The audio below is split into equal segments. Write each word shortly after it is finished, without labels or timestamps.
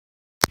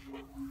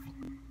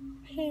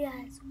Hey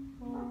guys,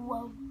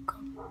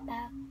 welcome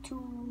back to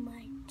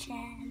my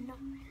channel,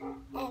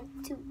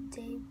 and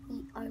today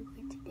we are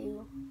going to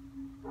do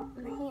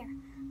my hair,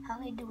 how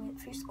I do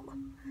it for school.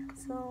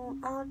 So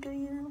I'll do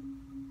you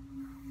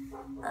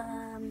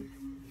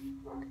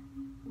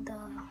the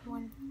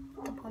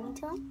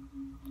ponytail.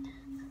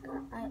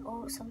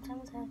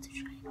 Sometimes I have to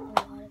try it a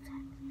lot of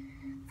times.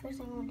 First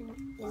thing I'm gonna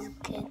do is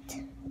get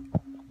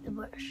the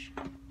brush,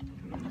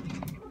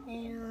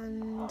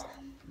 and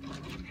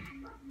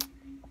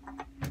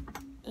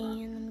let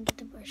me get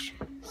the brush.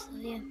 So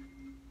yeah,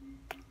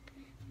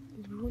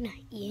 Luna,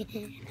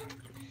 yeah.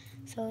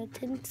 So it's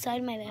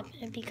inside my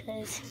backpack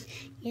because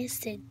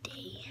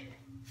yesterday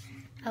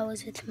I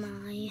was with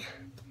my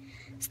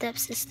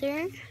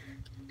stepsister,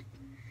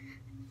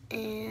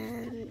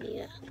 and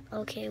yeah.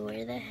 Okay,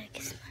 where the heck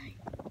is my?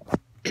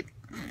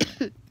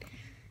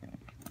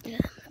 Yeah,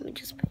 let me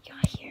just put you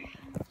out here.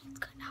 It's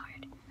kind of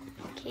hard.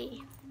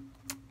 Okay.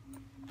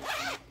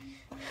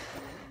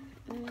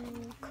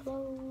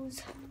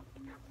 Clothes.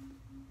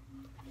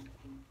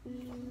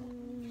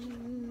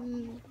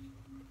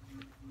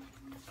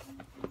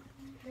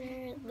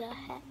 Where the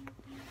heck?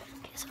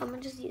 Okay, so I'm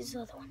gonna just use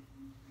the other one.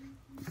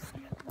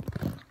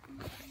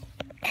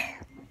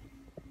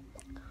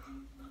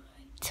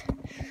 Alright.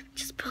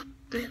 Just put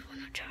my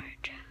phone on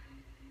charge.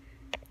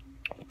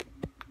 Okay.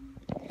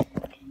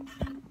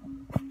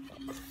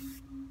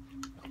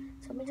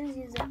 So I'm gonna just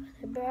use that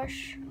other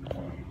brush.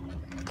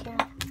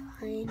 Can't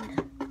find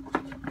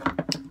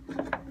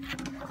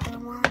the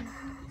one.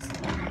 So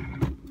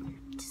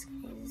I'm just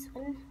gonna use this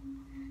one.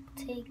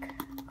 Take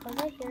all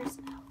the hairs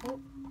out.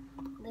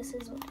 This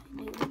is what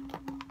I do.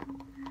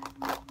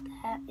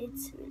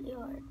 It's really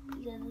hard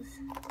because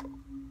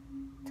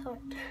it's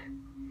hard.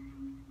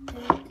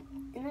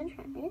 And in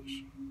the trash,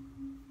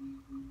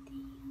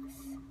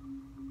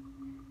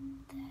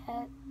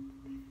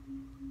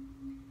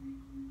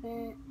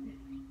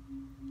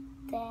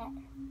 that,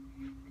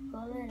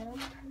 roll it up.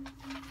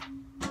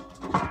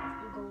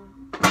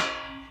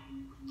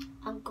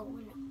 I'm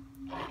going up.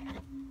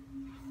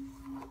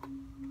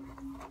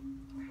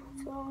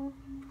 So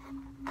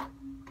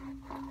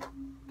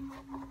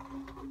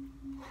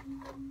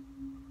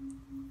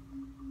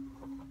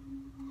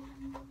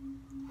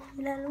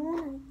la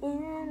luna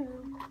llena.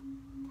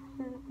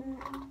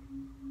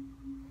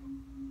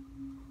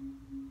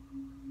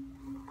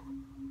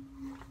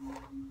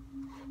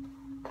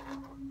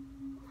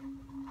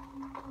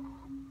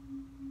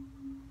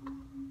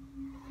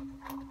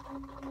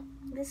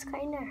 This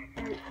kind of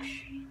hurts.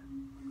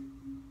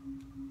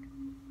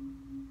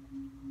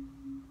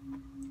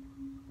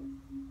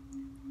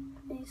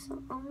 Okay, so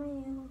I'm gonna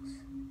use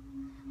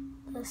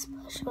the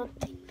special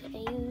thing that I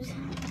use.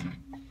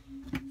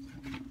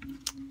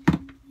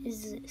 Is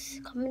this.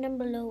 Comment down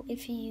below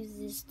if you use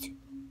this too.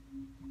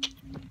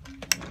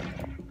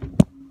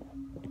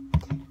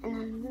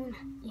 And then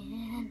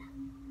yeah.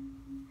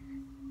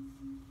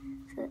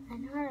 So I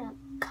know how to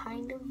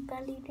kind of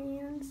belly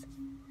dance.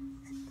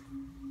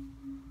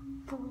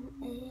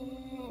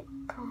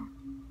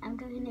 I'm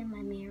doing it in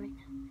my mirror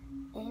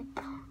right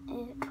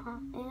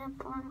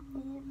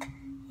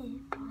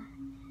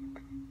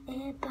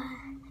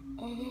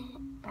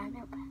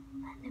now.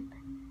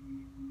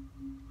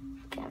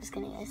 Okay, I'm just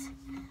kidding, guys.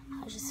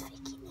 I was just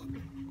faking it.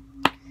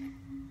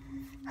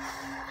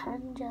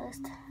 I'm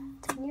just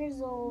 10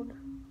 years old.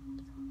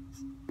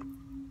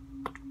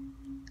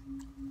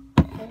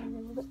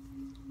 And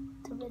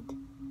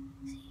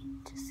see,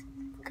 just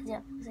because you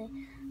have to say,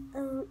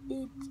 oh,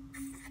 it's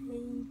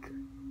fake.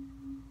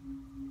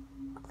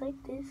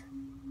 Like this.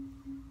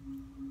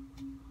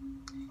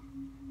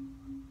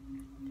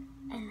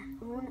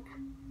 And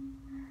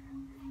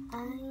I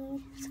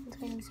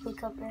sometimes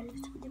wake up early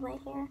to do my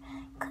hair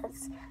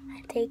because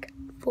I take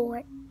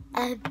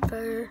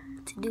forever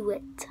to do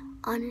it,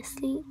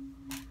 honestly.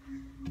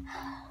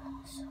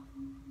 So,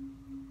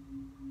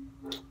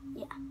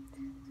 yeah.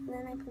 So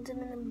then I put them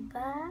in the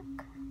back.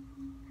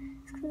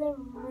 It's because they're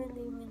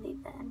really, really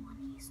bad when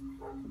I use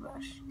my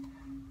brush.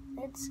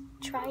 Let's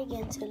try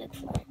again to look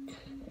for it.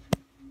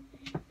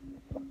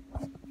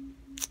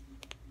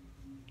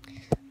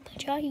 Put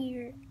y'all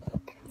here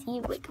and see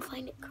if we can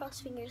find it.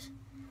 Cross fingers.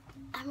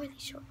 I'm really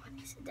short when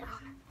I sit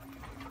down.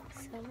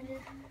 So I'm gonna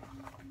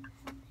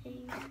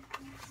take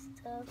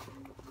stuff.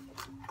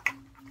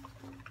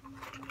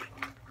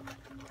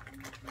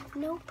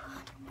 Nope.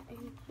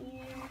 In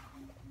here.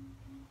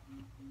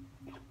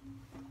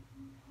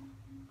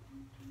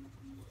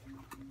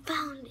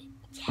 Found it.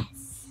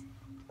 Yes.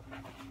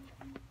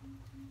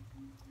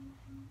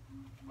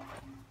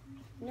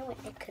 No,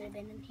 it could have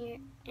been in here.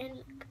 And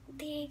look,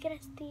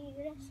 tigres.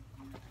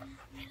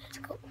 Okay, let's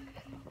go.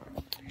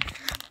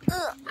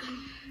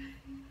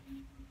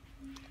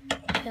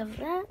 We have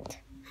that.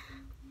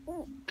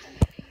 Ooh.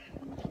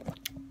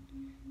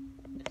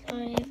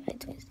 Sorry if I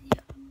twist it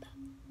up.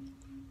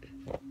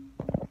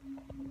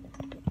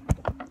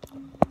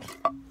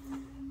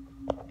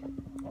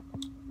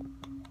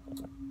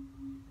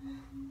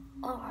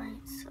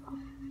 Alright,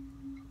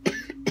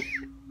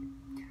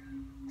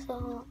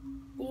 so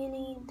you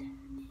need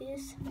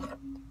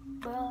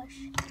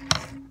brush,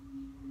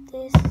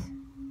 this,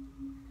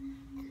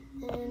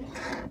 and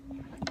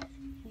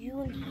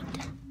you need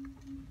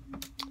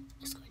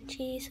a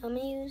scrunchie. So I'm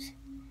gonna use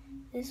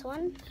this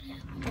one.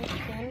 Right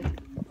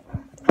hand.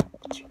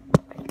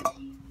 Right.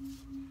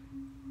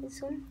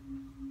 This one.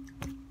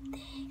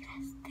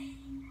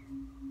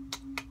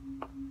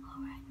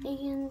 Alright,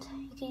 and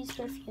you can use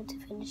perfume to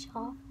finish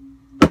off.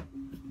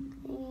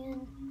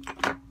 And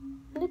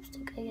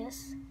lipstick, I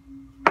guess.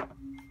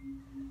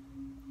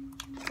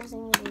 Because I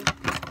need to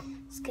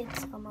skip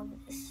some of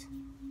this.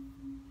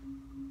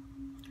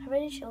 I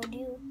already showed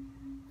you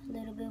a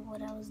little bit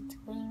what I was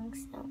doing,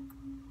 so I'm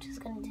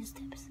just gonna do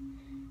steps.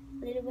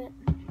 A little bit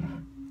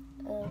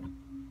of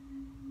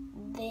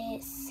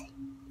this.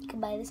 You can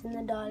buy this in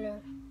the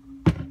dollar.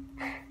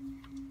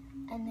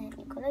 And then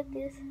you go like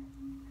this.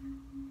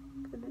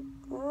 Put it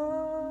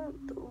all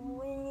the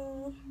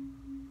way.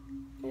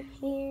 Your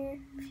hair,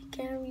 if you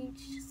can't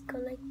reach, just go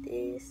like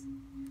this.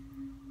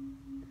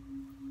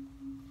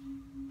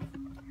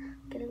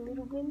 Get a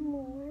little bit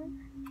more.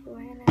 You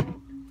ran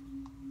out.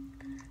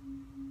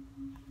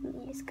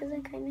 Yes, because I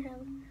kind of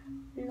have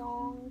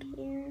long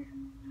hair,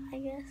 I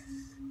guess.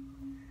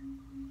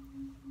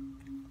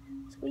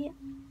 So yeah.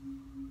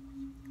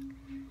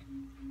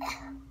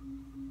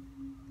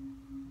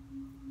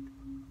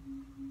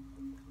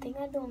 The thing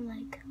I don't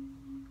like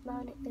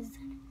about it is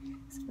that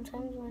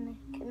sometimes when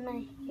I get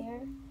my hair,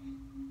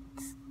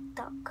 it's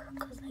stuck,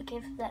 because like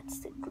if that's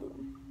the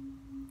glue.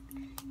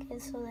 Okay,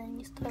 so then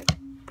you start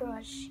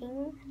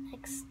brushing.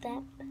 Next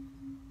step.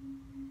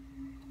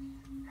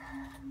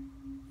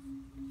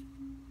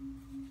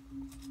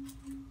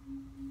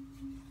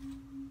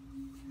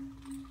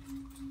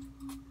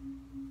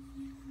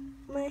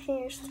 My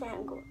hair's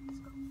tangled,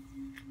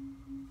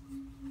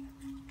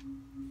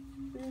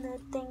 so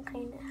that thing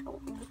kind of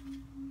helped me.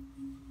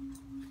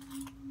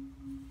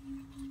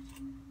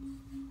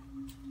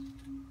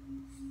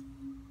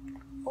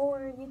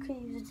 Or you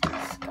could use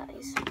this,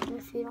 guys.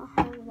 If you don't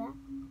have that,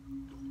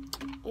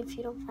 if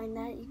you don't find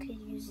that, you could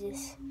use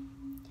this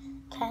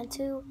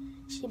Cantu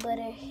Shea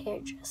Butter hair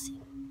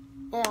dressing.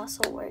 It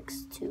also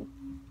works too.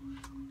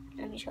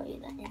 Let me show you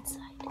the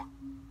inside.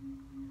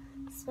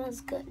 It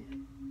smells good.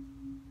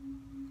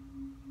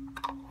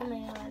 Oh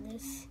my god,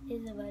 this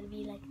is about to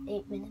be like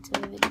 8 minutes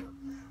of a video.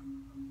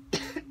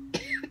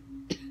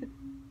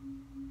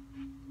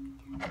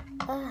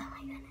 Oh my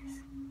goodness.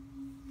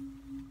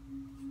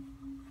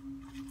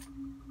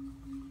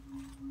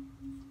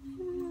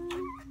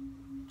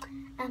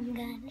 I'm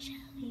gonna show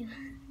you.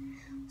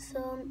 So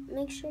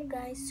make sure,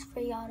 guys,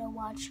 for y'all to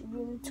watch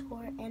Room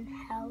Tour and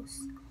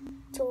House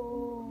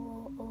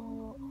Tour.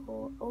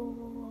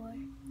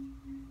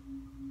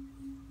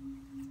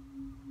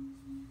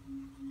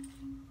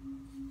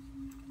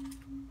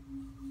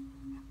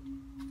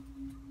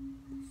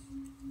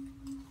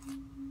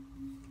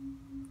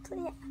 So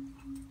yeah.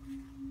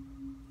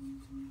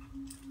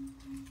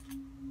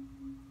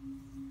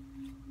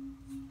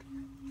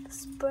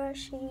 Just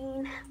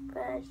brushing.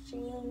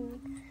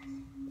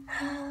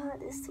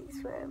 This takes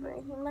forever.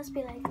 You must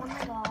be like, oh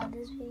my god,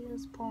 this video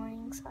is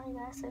boring. Sorry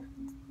guys if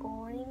it's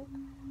boring.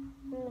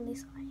 I'm really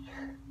sorry.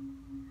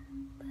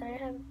 But I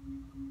have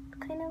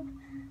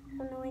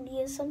no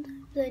ideas.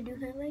 Sometimes I do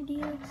have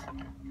ideas,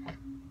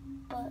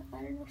 but I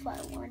don't know if I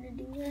want to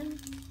do them.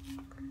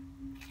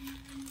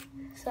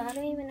 So I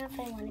don't even know if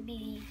I want to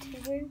be a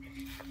YouTuber,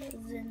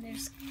 because then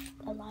there's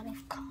a lot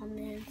of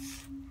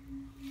comments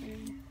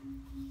and,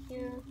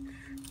 you know,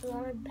 a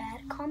lot of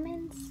bad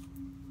comments.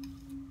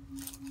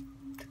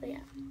 So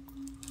yeah,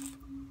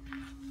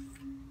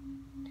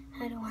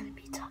 I don't want to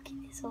be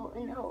talking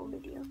in the whole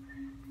video,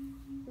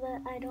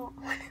 but I don't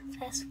want to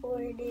fast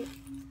forward it,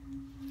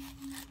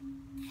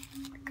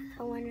 because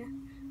I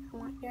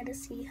want y'all to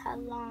see how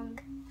long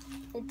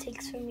it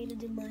takes for me to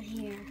do my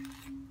hair.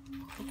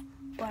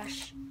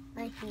 Brush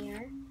my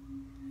hair.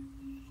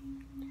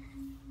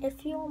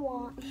 If you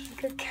want, you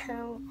could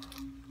count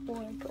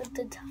or put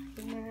the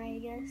timer, I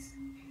guess,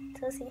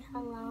 to see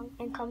how long,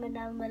 and comment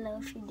down below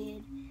if you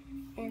did,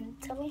 and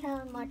tell me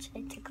how much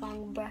I took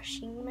long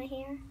brushing my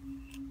hair.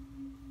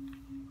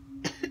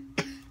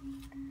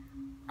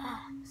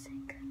 I'm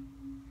sick.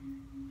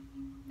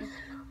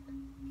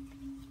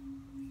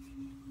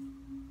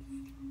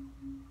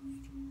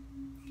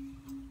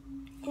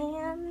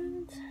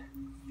 And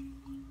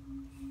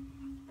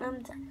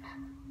I'm done.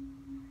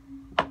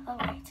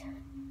 Alright.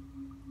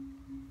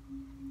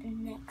 The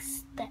next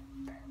step,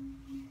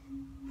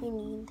 we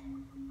need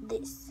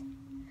this.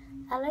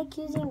 I like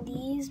using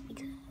these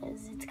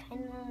because it's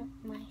kind of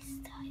my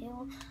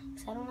style,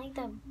 because I don't like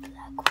the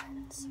black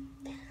ones.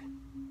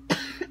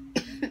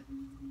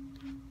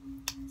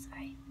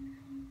 Sorry.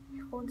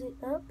 Hold it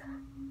up.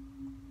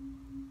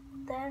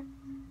 That.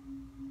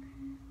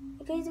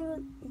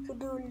 You could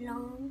do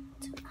long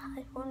to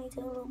high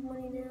ponytail, low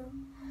ponytail.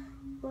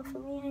 But for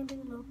me, I do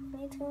low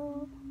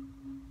ponytail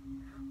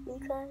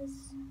because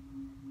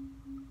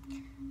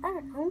I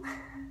don't know.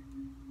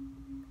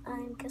 I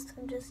guess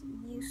I'm just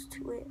used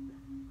to it.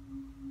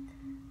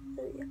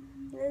 So yeah,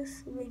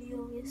 this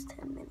video is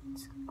 10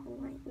 minutes long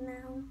right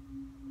now.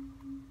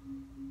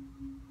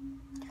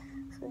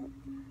 So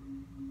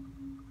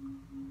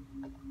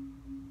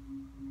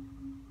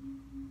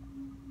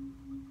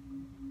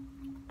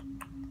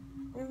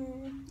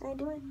I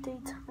do it 3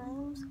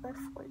 times or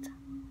 4 times.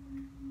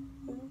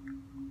 When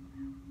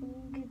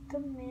you get the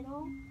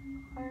middle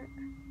part,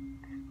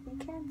 you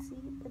can't see,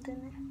 but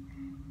then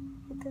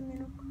get the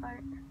middle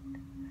part,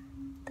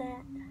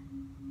 that,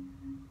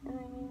 and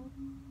then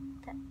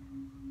that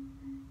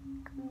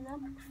comes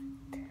out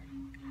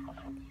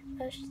perfect.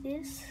 Brush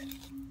this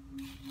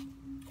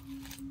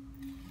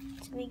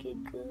to make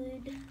it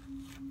good.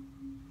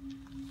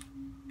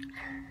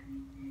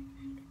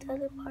 Get the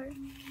other part.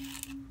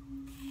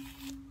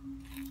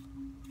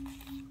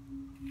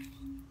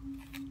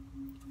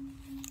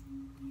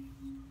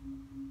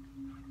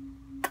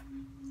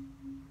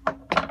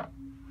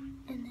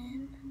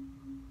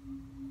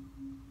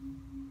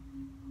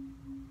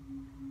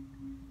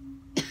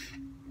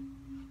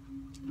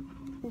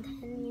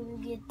 Then you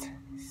get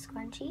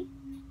scrunchie.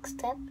 Next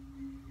step,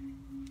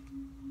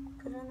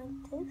 put it like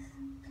this,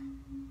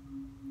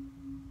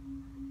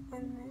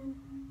 and then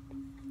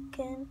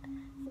again,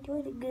 I do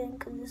it again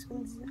because this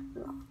one's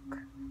lock.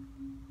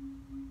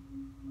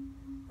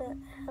 But I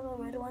have a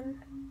red one,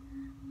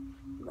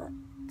 but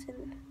it's in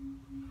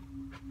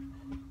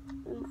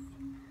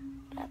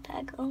my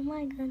backpack. Oh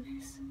my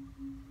goodness.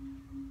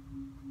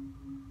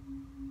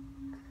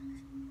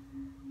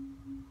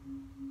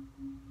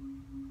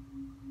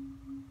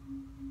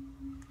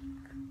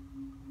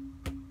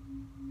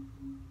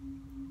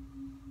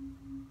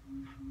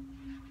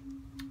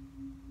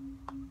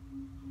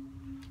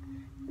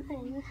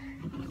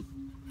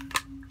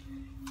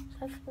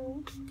 Then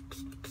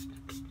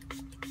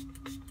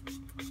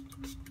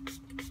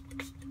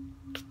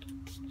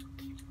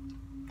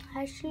I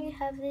actually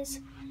have this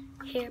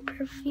hair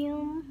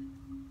perfume,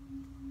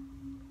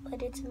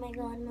 but it's in my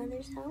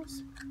godmother's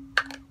house.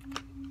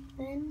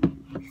 Then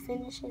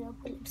finish it up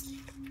with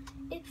lipstick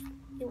if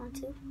you want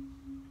to.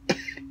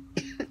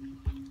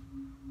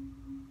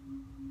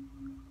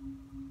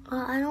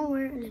 I don't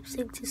wear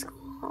lipstick to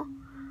school,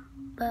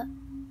 but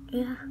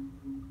yeah.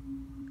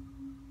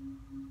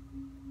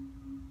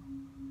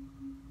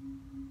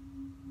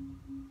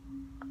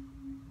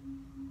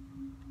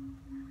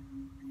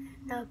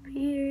 And up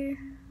here,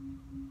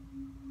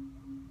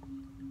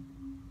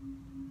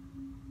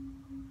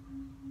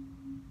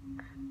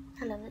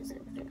 I love this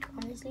lipstick,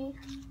 honestly.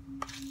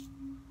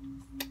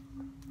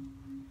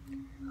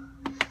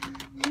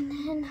 And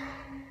then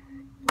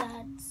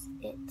that's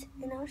it.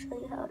 And I'll show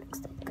you how it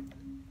looks like.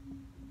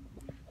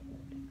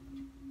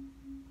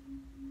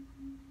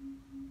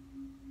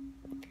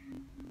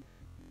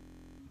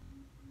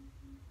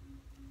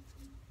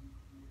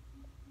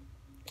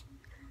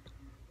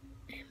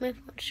 My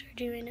phone's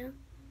charging right now,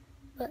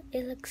 but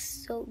it looks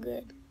so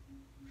good.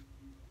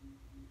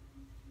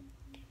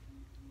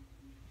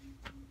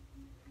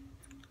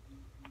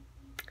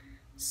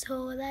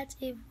 So that's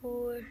it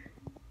for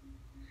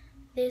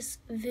this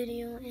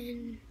video,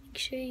 and make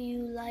sure you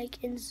like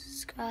and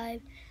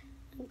subscribe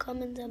and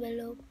comment down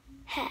below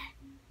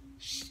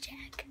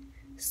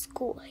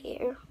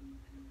 #schoolhair,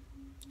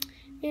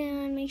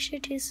 and make sure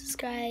to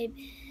subscribe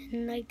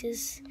and like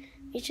this.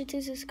 Make sure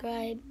to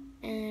subscribe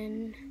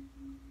and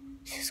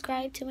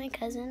subscribe to my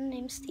cousin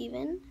named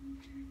Steven,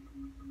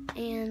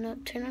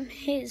 and turn on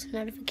his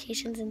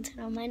notifications and turn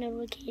on my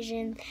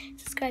notifications.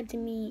 Subscribe to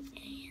me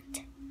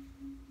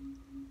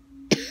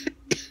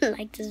and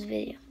like this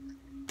video.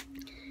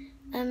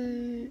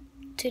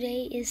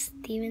 Today is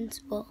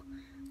Steven's, well,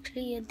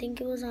 actually I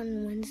think it was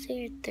on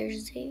Wednesday or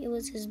Thursday. It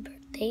was his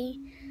birthday,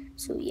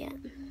 so yeah.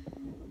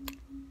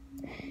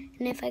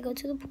 And if I go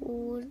to the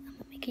pool, I'm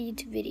gonna make a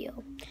YouTube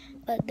video.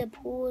 But the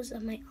pool is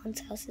at my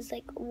aunt's house. It's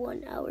like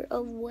 1 hour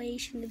away.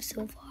 She lives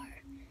so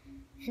far.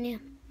 And yeah,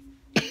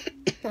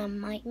 I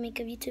might make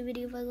a YouTube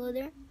video if I go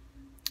there.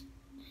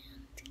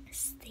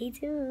 Stay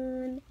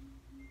tuned.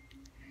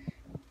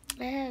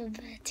 I have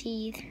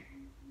teeth.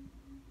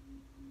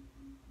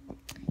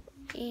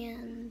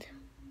 And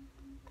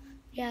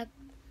yeah,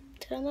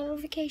 turn on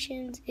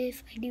notifications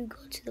if I do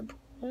go to the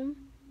pool.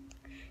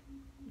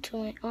 To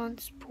my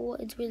aunt's pool.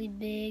 It's really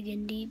big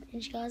and deep,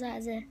 and she also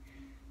has a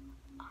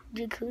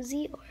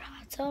jacuzzi or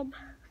hot tub,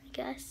 I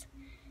guess.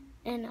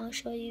 And I'll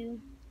show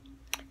you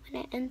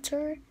when I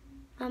enter.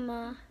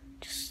 I'ma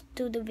just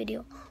do the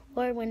video,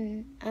 or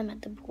when I'm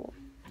at the pool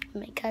with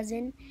my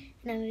cousin,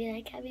 and I'm gonna be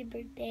like, happy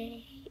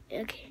birthday.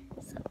 Okay,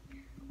 so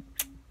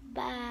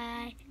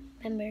bye.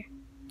 Remember,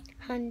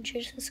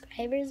 100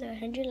 subscribers or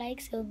 100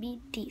 likes, it'll be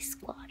D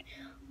Squad,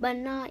 but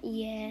not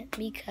yet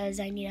because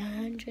I need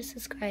 100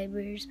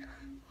 subscribers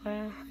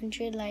or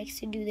 100 likes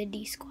to do the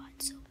D Squad.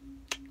 So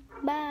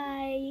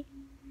bye.